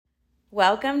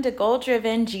Welcome to Goal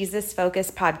Driven Jesus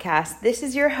Focused Podcast. This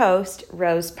is your host,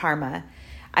 Rose Parma.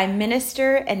 I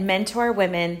minister and mentor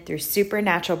women through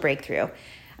supernatural breakthrough.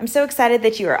 I'm so excited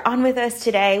that you are on with us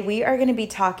today. We are going to be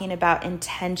talking about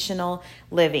intentional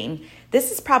living.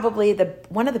 This is probably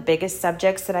one of the biggest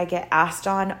subjects that I get asked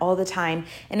on all the time,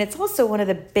 and it's also one of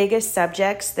the biggest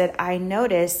subjects that I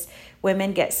notice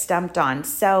women get stumped on.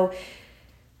 So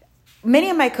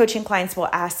many of my coaching clients will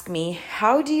ask me,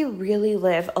 how do you really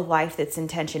live a life that's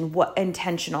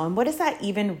intentional? And what does that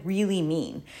even really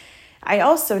mean? I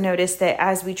also notice that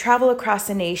as we travel across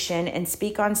the nation and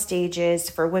speak on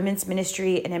stages for women's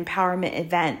ministry and empowerment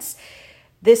events,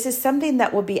 this is something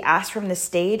that will be asked from the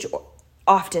stage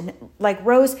often. Like,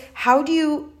 Rose, how do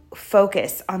you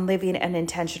focus on living an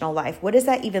intentional life? What does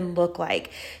that even look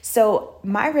like? So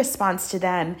my response to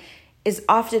them is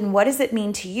often, what does it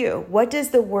mean to you? What does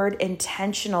the word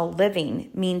intentional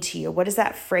living mean to you? What does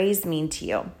that phrase mean to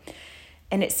you?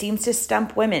 And it seems to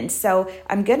stump women. So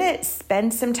I'm going to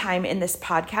spend some time in this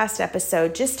podcast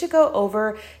episode just to go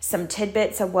over some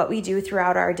tidbits of what we do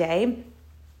throughout our day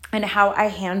and how I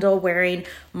handle wearing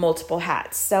multiple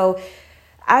hats. So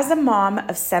as a mom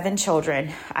of 7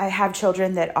 children, I have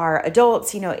children that are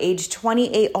adults, age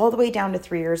 28 all the way down to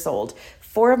 3 years old.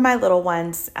 4 of my little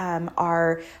ones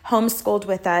are homeschooled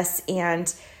with us,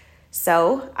 and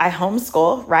so I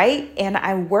homeschool, right? And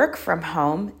I work from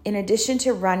home in addition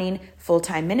to running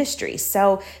full-time ministry.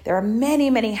 So there are many,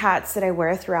 many hats that I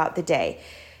wear throughout the day.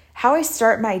 How I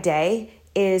start my day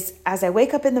is as I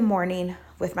wake up in the morning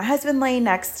with my husband laying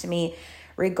next to me,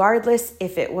 regardless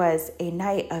if it was a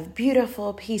night of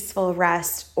beautiful, peaceful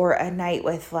rest or a night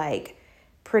with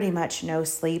pretty much no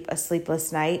sleep, a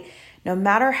sleepless night, no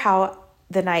matter how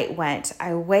the night went,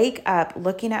 I wake up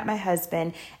looking at my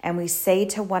husband and we say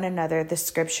to one another the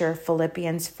scripture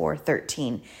Philippians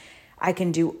 4:13. I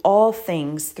can do all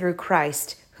things through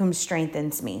Christ whom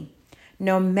strengthens me.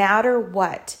 No matter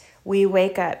what, we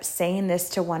wake up saying this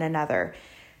to one another.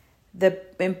 The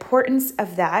importance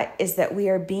of that is that we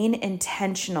are being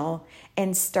intentional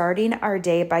and starting our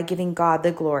day by giving God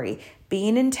the glory.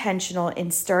 Being intentional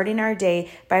in starting our day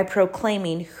by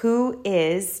proclaiming who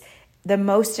is the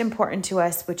most important to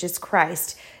us, which is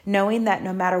Christ, knowing that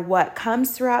no matter what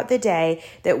comes throughout the day,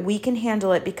 that we can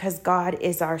handle it because God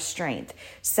is our strength.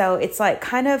 So it's like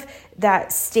kind of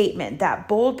that statement, that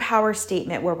bold power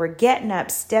statement where we're getting up,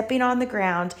 stepping on the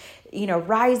ground,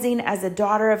 rising as a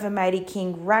daughter of a mighty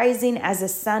king, rising as a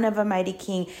son of a mighty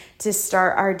king to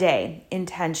start our day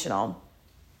intentional.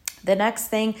 The next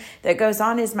thing that goes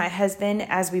on is my husband,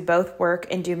 as we both work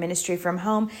and do ministry from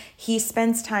home, he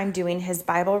spends time doing his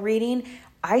Bible reading.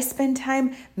 I spend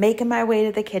time making my way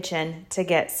to the kitchen to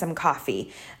get some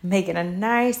coffee, making a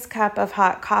nice cup of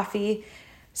hot coffee.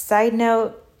 Side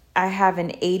note, I have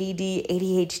an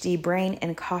ADHD brain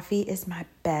and coffee is my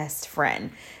best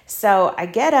friend. So I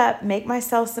get up, make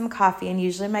myself some coffee, and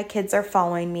usually my kids are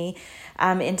following me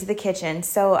into the kitchen.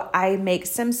 So I make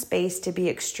some space to be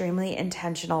extremely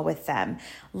intentional with them,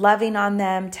 loving on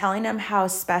them, telling them how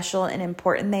special and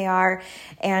important they are,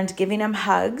 and giving them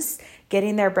hugs,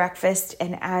 getting their breakfast.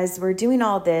 And as we're doing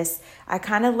all this, I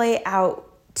kind of lay out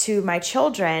to my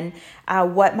children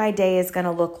what my day is going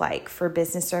to look like for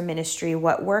business or ministry,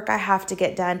 what work I have to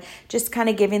get done, just kind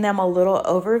of giving them a little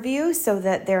overview so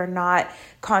that they're not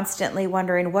constantly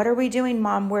wondering, what are we doing,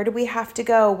 Mom? Where do we have to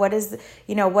go? What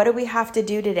do we have to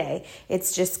do today?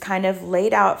 It's just kind of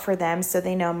laid out for them so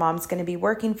they know Mom's going to be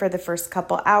working for the first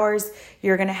couple hours.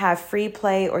 You're going to have free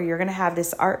play, or you're going to have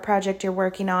this art project you're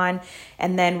working on,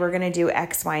 and then we're going to do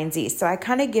X, Y, and Z. So I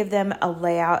kind of give them a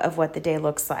layout of what the day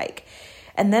looks like.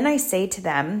 And then I say to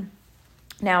them,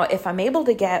 now, if I'm able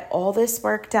to get all this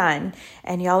work done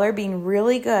and y'all are being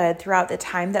really good throughout the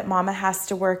time that Mama has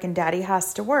to work and Daddy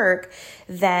has to work,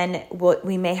 then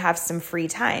we may have some free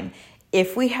time.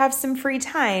 If we have some free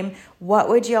time, what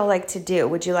would y'all like to do?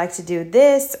 Would you like to do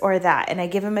this or that? And I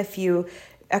give them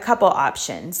a couple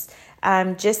options,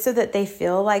 just so that they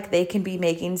feel like they can be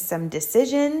making some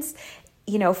decisions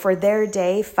for their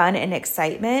day, fun and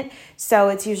excitement. So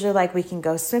it's usually like we can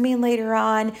go swimming later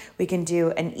on. We can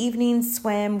do an evening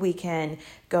swim. We can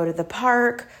go to the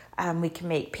park. We can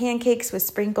make pancakes with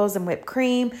sprinkles and whipped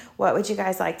cream. What would you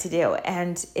guys like to do?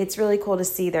 And it's really cool to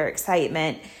see their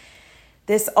excitement.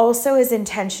 This also is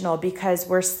intentional because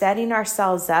we're setting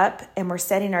ourselves up and we're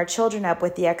setting our children up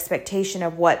with the expectation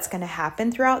of what's going to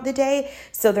happen throughout the day.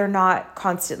 So they're not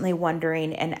constantly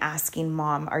wondering and asking,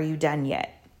 Mom, are you done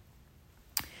yet?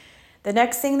 The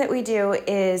next thing that we do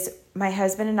is my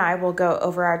husband and I will go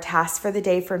over our tasks for the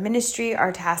day for ministry,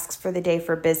 our tasks for the day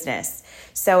for business.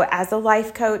 So as a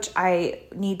life coach, I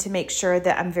need to make sure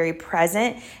that I'm very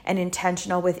present and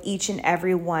intentional with each and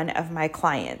every one of my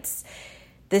clients.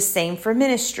 The same for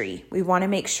ministry. We want to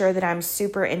make sure that I'm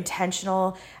super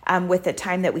intentional with the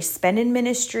time that we spend in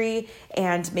ministry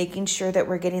and making sure that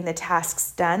we're getting the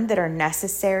tasks done that are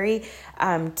necessary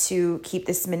to keep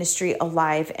this ministry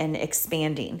alive and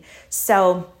expanding.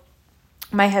 So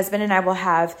my husband and I will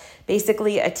have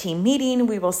basically a team meeting.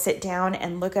 We will sit down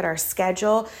and look at our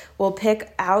schedule. We'll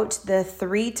pick out the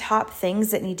 3 top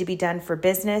things that need to be done for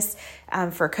business,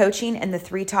 for coaching, and the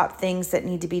 3 top things that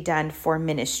need to be done for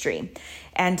ministry.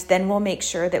 And then we'll make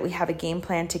sure that we have a game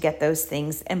plan to get those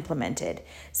things implemented.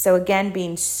 So again,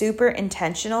 being super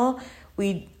intentional,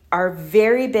 we are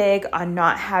very big on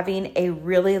not having a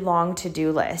really long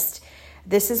to-do list.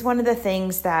 This is one of the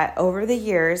things that over the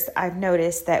years, I've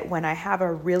noticed that when I have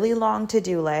a really long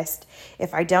to-do list,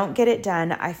 if I don't get it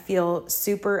done, I feel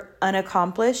super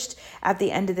unaccomplished at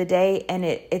the end of the day, and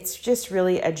it's just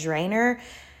really a drainer.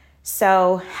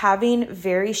 So having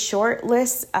very short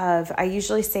lists of, I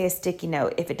usually say a sticky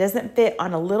note. If it doesn't fit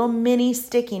on a little mini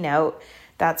sticky note,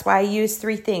 that's why I use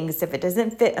 3 things. If it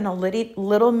doesn't fit on a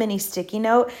little mini sticky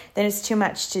note, then it's too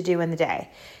much to do in the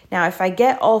day. Now, if I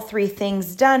get all 3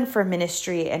 things done for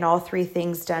ministry and all 3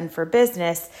 things done for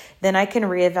business, then I can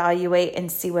reevaluate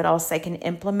and see what else I can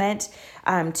implement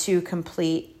to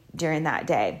complete during that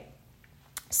day.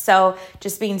 So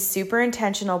just being super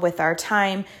intentional with our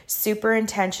time, super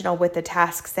intentional with the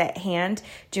tasks at hand,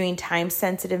 doing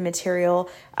time-sensitive material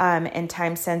and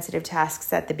time-sensitive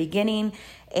tasks at the beginning,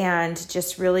 and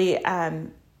just really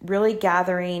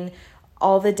gathering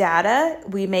all the data.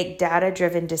 We make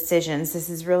data-driven decisions. This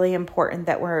is really important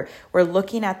that we're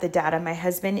looking at the data. My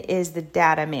husband is the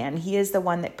data man. He is the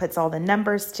one that puts all the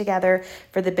numbers together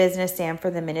for the business and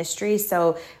for the ministry.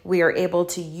 So we are able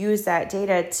to use that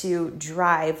data to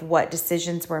drive what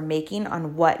decisions we're making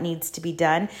on what needs to be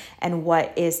done and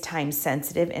what is time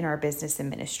sensitive in our business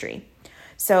and ministry.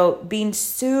 So being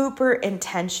super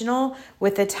intentional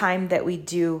with the time that we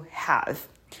do have.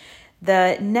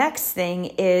 The next thing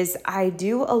is I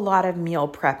do a lot of meal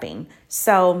prepping.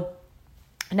 So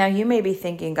now you may be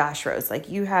thinking, gosh, Rose, like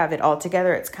you have it all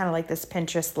together. It's kind of like this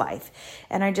Pinterest life.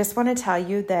 And I just want to tell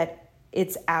you that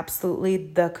it's absolutely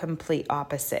the complete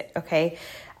opposite, okay?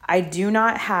 I do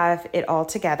not have it all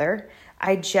together.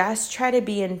 I just try to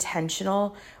be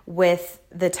intentional with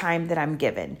the time that I'm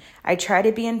given. I try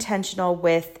to be intentional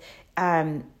with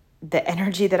the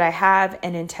energy that I have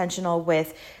and intentional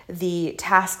with the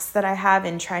tasks that I have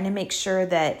and trying to make sure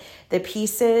that the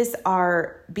pieces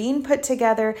are being put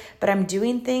together, but I'm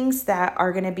doing things that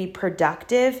are going to be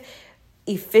productive,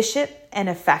 efficient, and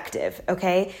effective.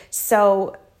 Okay.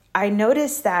 So I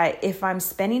noticed that if I'm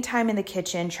spending time in the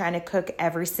kitchen trying to cook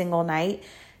every single night,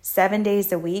 7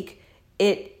 days a week,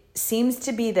 it seems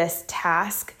to be this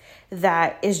task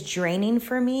that is draining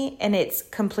for me, and it's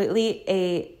completely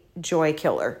a joy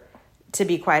killer. To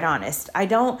be quite honest,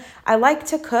 I like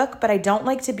to cook, but I don't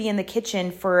like to be in the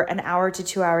kitchen for an hour to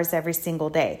 2 hours every single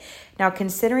day. Now,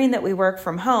 considering that we work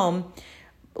from home,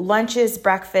 lunches,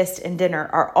 breakfast, and dinner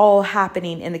are all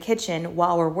happening in the kitchen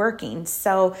while we're working.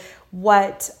 So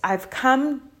what I've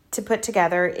come to put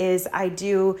together is I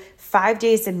do 5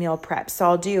 days of meal prep. So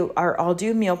I'll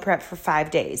do meal prep for 5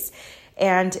 days.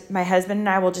 And my husband and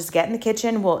I will just get in the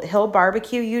kitchen. He'll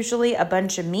barbecue usually a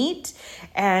bunch of meat,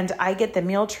 and I get the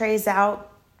meal trays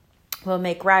out. We'll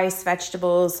make rice,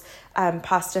 vegetables,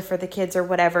 pasta for the kids, or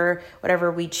whatever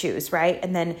we choose, right?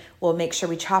 And then we'll make sure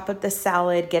we chop up the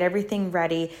salad, get everything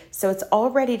ready. So it's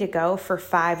all ready to go for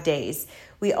 5 days.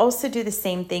 We also do the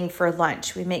same thing for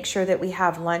lunch. We make sure that we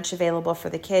have lunch available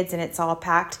for the kids and it's all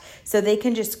packed so they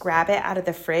can just grab it out of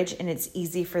the fridge and it's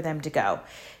easy for them to go.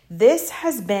 This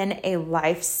has been a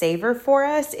lifesaver for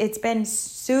us. It's been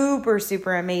super,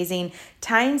 super amazing,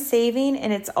 time saving,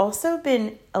 and it's also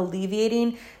been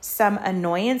alleviating some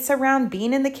annoyance around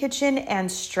being in the kitchen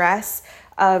and stress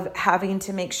of having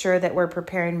to make sure that we're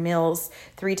preparing meals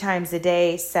 3 times a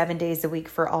day, 7 days a week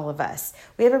for all of us.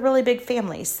 We have a really big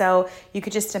family, so you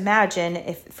could just imagine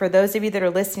if for those of you that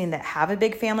are listening that have a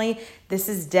big family, this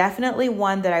is definitely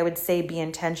one that I would say be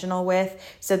intentional with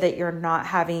so that you're not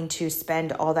having to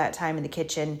spend all that time in the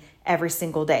kitchen every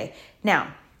single day.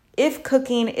 Now, if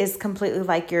cooking is completely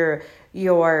like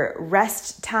your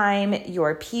rest time,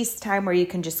 your peace time where you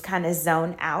can just kind of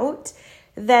zone out,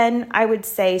 then I would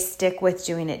say stick with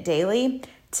doing it daily.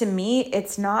 To me,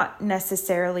 it's not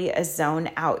necessarily a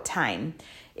zone out time.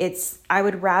 I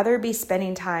would rather be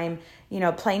spending time,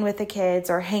 playing with the kids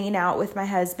or hanging out with my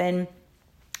husband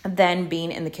than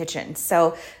being in the kitchen.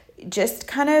 So just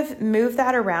kind of move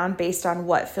that around based on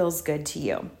what feels good to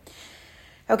you.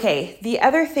 Okay, the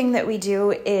other thing that we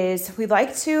do is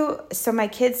so my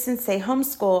kids, since they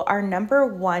homeschool, our number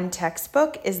one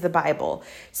textbook is the Bible.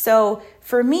 So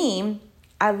for me,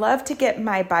 I love to get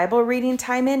my Bible reading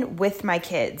time in with my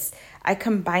kids. I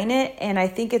combine it, and I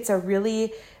think it's a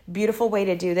really beautiful way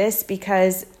to do this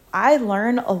because I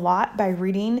learn a lot by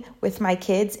reading with my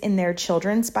kids in their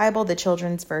children's Bible, the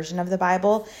children's version of the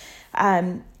Bible.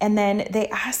 And then they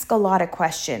ask a lot of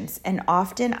questions, and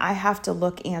often I have to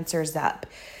look answers up.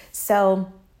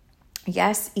 So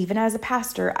yes, even as a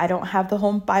pastor, I don't have the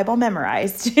whole Bible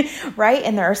memorized, right?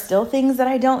 And there are still things that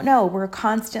I don't know. We're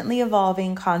constantly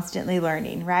evolving, constantly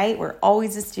learning, right? We're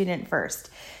always a student first.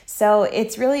 So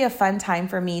it's really a fun time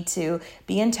for me to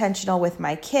be intentional with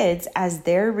my kids as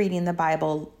they're reading the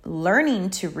Bible,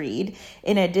 learning to read,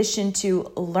 in addition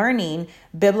to learning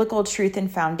biblical truth and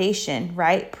foundation,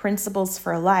 right? Principles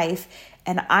for life.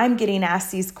 And I'm getting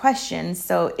asked these questions,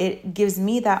 so it gives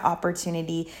me that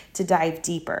opportunity to dive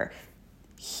deeper.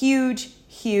 Huge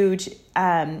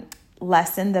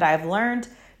lesson that I've learned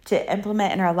to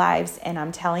implement in our lives. And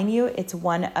I'm telling you, it's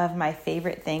one of my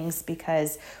favorite things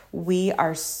because we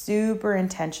are super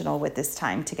intentional with this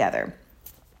time together.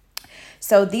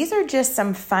 So these are just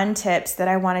some fun tips that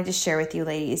I wanted to share with you,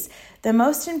 ladies. The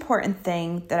most important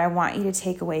thing that I want you to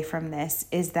take away from this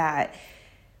is that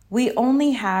we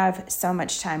only have so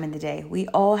much time in the day. We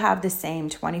all have the same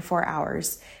 24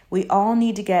 hours. We all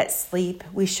need to get sleep.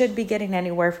 We should be getting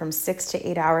anywhere from 6 to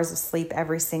 8 hours of sleep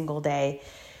every single day.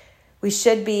 We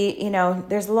should be,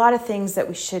 there's a lot of things that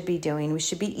we should be doing. We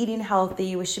should be eating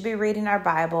healthy. We should be reading our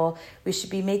Bible. We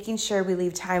should be making sure we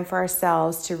leave time for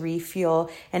ourselves to refuel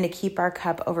and to keep our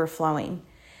cup overflowing.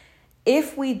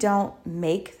 If we don't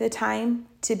make the time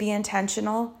to be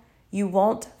intentional, you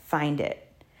won't find it.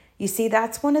 You see,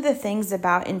 that's one of the things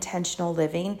about intentional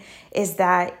living is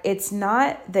that it's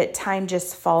not that time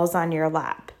just falls on your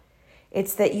lap.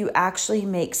 It's that you actually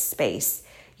make space.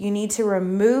 You need to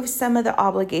remove some of the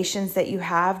obligations that you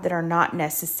have that are not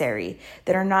necessary,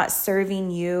 that are not serving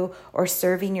you or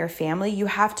serving your family. You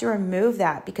have to remove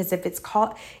that because if it's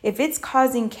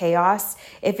causing chaos,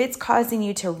 if it's causing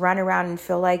you to run around and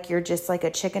feel like you're just like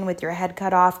a chicken with your head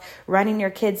cut off, running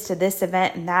your kids to this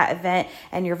event and that event,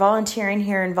 and you're volunteering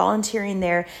here and volunteering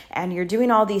there, and you're doing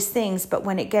all these things, but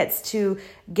when it gets to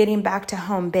getting back to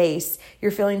home base, you're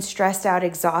feeling stressed out,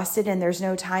 exhausted, and there's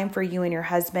no time for you and your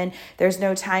husband. There's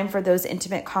no time for those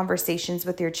intimate conversations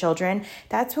with your children.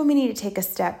 That's when we need to take a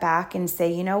step back and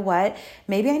say, you know what?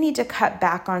 Maybe I need to cut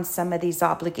back on some of these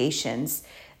obligations.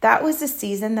 That was a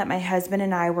season that my husband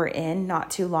and I were in not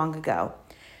too long ago.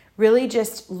 Really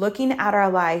just looking at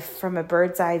our life from a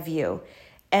bird's eye view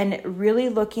and really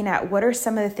looking at what are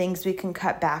some of the things we can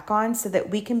cut back on so that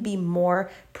we can be more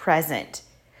present,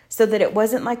 so that it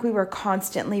wasn't like we were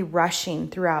constantly rushing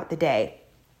throughout the day.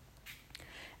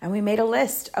 And we made a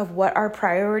list of what our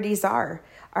priorities are.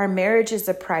 Our marriage is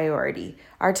a priority.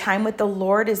 Our time with the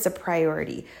Lord is a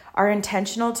priority. Our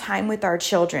intentional time with our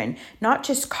children, not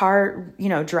just car,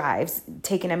 drives,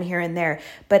 taking them here and there,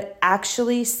 but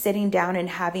actually sitting down and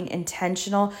having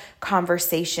intentional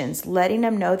conversations, letting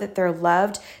them know that they're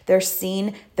loved, they're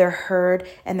seen, they're heard,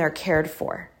 and they're cared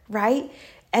for, right?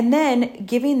 And then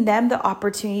giving them the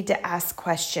opportunity to ask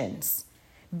questions,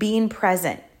 being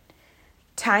present,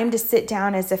 time to sit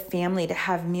down as a family to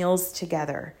have meals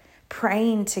together,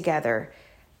 praying together,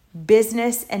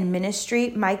 business and ministry.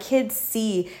 My kids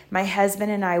see my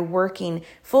husband and I working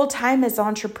full-time as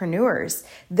entrepreneurs.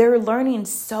 They're learning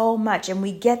so much, and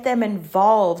we get them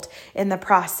involved in the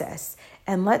process.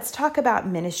 And let's talk about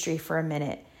ministry for a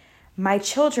minute. My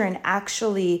children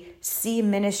actually see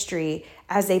ministry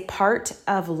as a part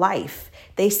of life.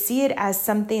 They see it as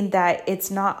something that it's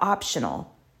not optional.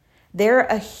 They're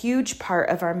a huge part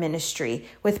of our ministry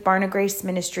with Barna Grace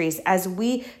Ministries as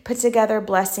we put together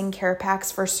blessing care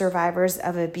packs for survivors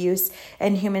of abuse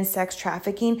and human sex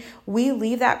trafficking. We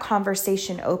leave that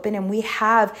conversation open and we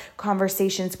have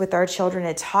conversations with our children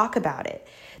to talk about it.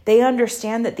 They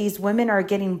understand that these women are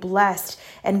getting blessed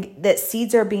and that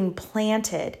seeds are being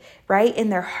planted right in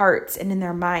their hearts and in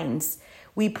their minds.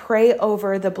 We pray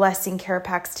over the blessing care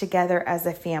packs together as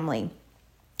a family.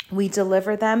 We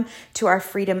deliver them to our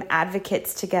freedom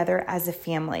advocates together as a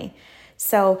family.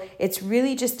 So it's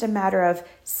really just a matter of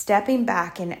stepping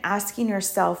back and asking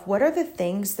yourself, what are the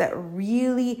things that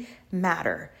really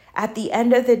matter at the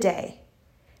end of the day?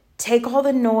 Take all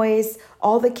the noise,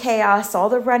 all the chaos, all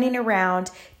the running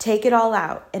around, take it all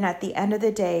out. And at the end of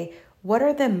the day, what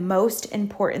are the most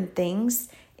important things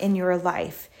in your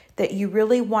life that you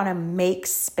really want to make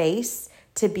space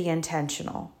to be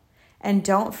intentional. And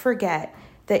don't forget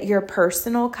that your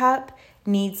personal cup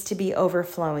needs to be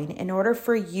overflowing in order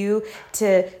for you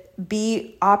to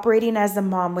be operating as a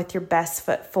mom with your best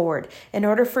foot forward, in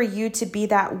order for you to be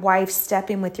that wife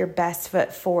stepping with your best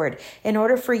foot forward, in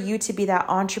order for you to be that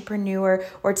entrepreneur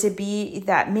or to be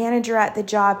that manager at the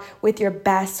job with your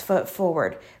best foot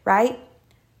forward, right?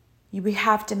 We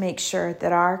have to make sure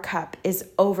that our cup is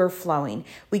overflowing.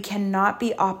 We cannot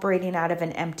be operating out of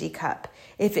an empty cup.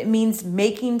 If it means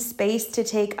making space to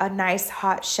take a nice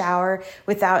hot shower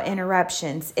without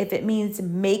interruptions, if it means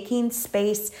making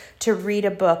space to read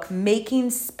a book,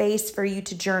 making space for you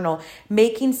to journal,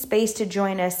 making space to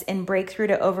join us in Breakthrough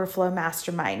to Overflow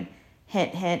Mastermind,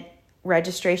 hint, hint,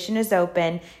 registration is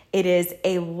open. It is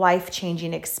a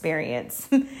life-changing experience.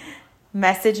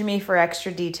 Message me for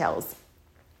extra details.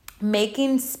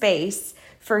 Making space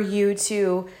for you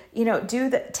to,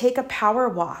 take a power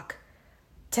walk,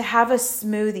 to have a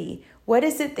smoothie. What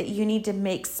is it that you need to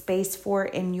make space for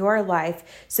in your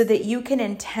life so that you can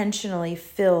intentionally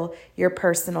fill your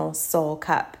personal soul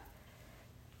cup?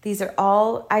 These are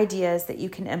all ideas that you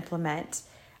can implement.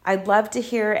 I'd love to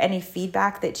hear any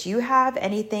feedback that you have,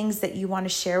 any things that you want to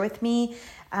share with me.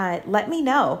 Let me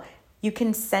know. You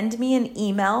can send me an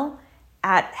email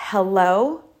at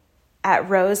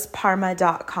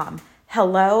hello@roseparma.com.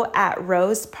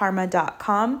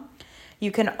 hello@roseparma.com.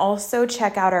 You can also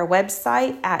check out our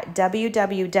website at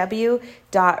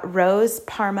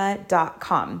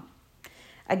www.roseparma.com.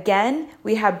 Again,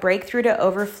 we have Breakthrough to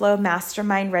Overflow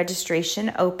Mastermind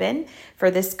registration open for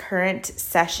this current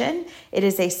session. It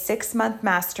is a 6-month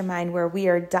mastermind where we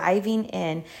are diving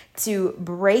in to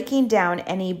breaking down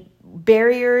any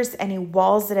barriers, any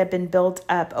walls that have been built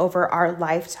up over our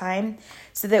lifetime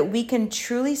so that we can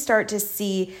truly start to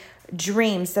see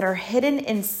dreams that are hidden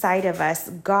inside of us,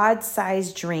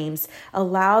 God-sized dreams,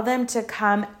 allow them to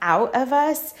come out of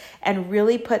us and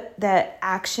really put the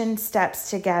action steps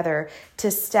together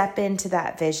to step into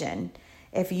that vision.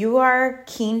 If you are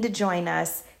keen to join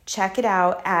us, check it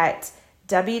out at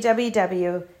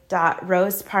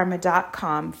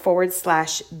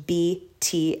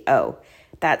www.roseparma.com/BTO.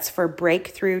 That's for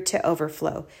Breakthrough to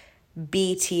Overflow,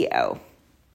 BTO.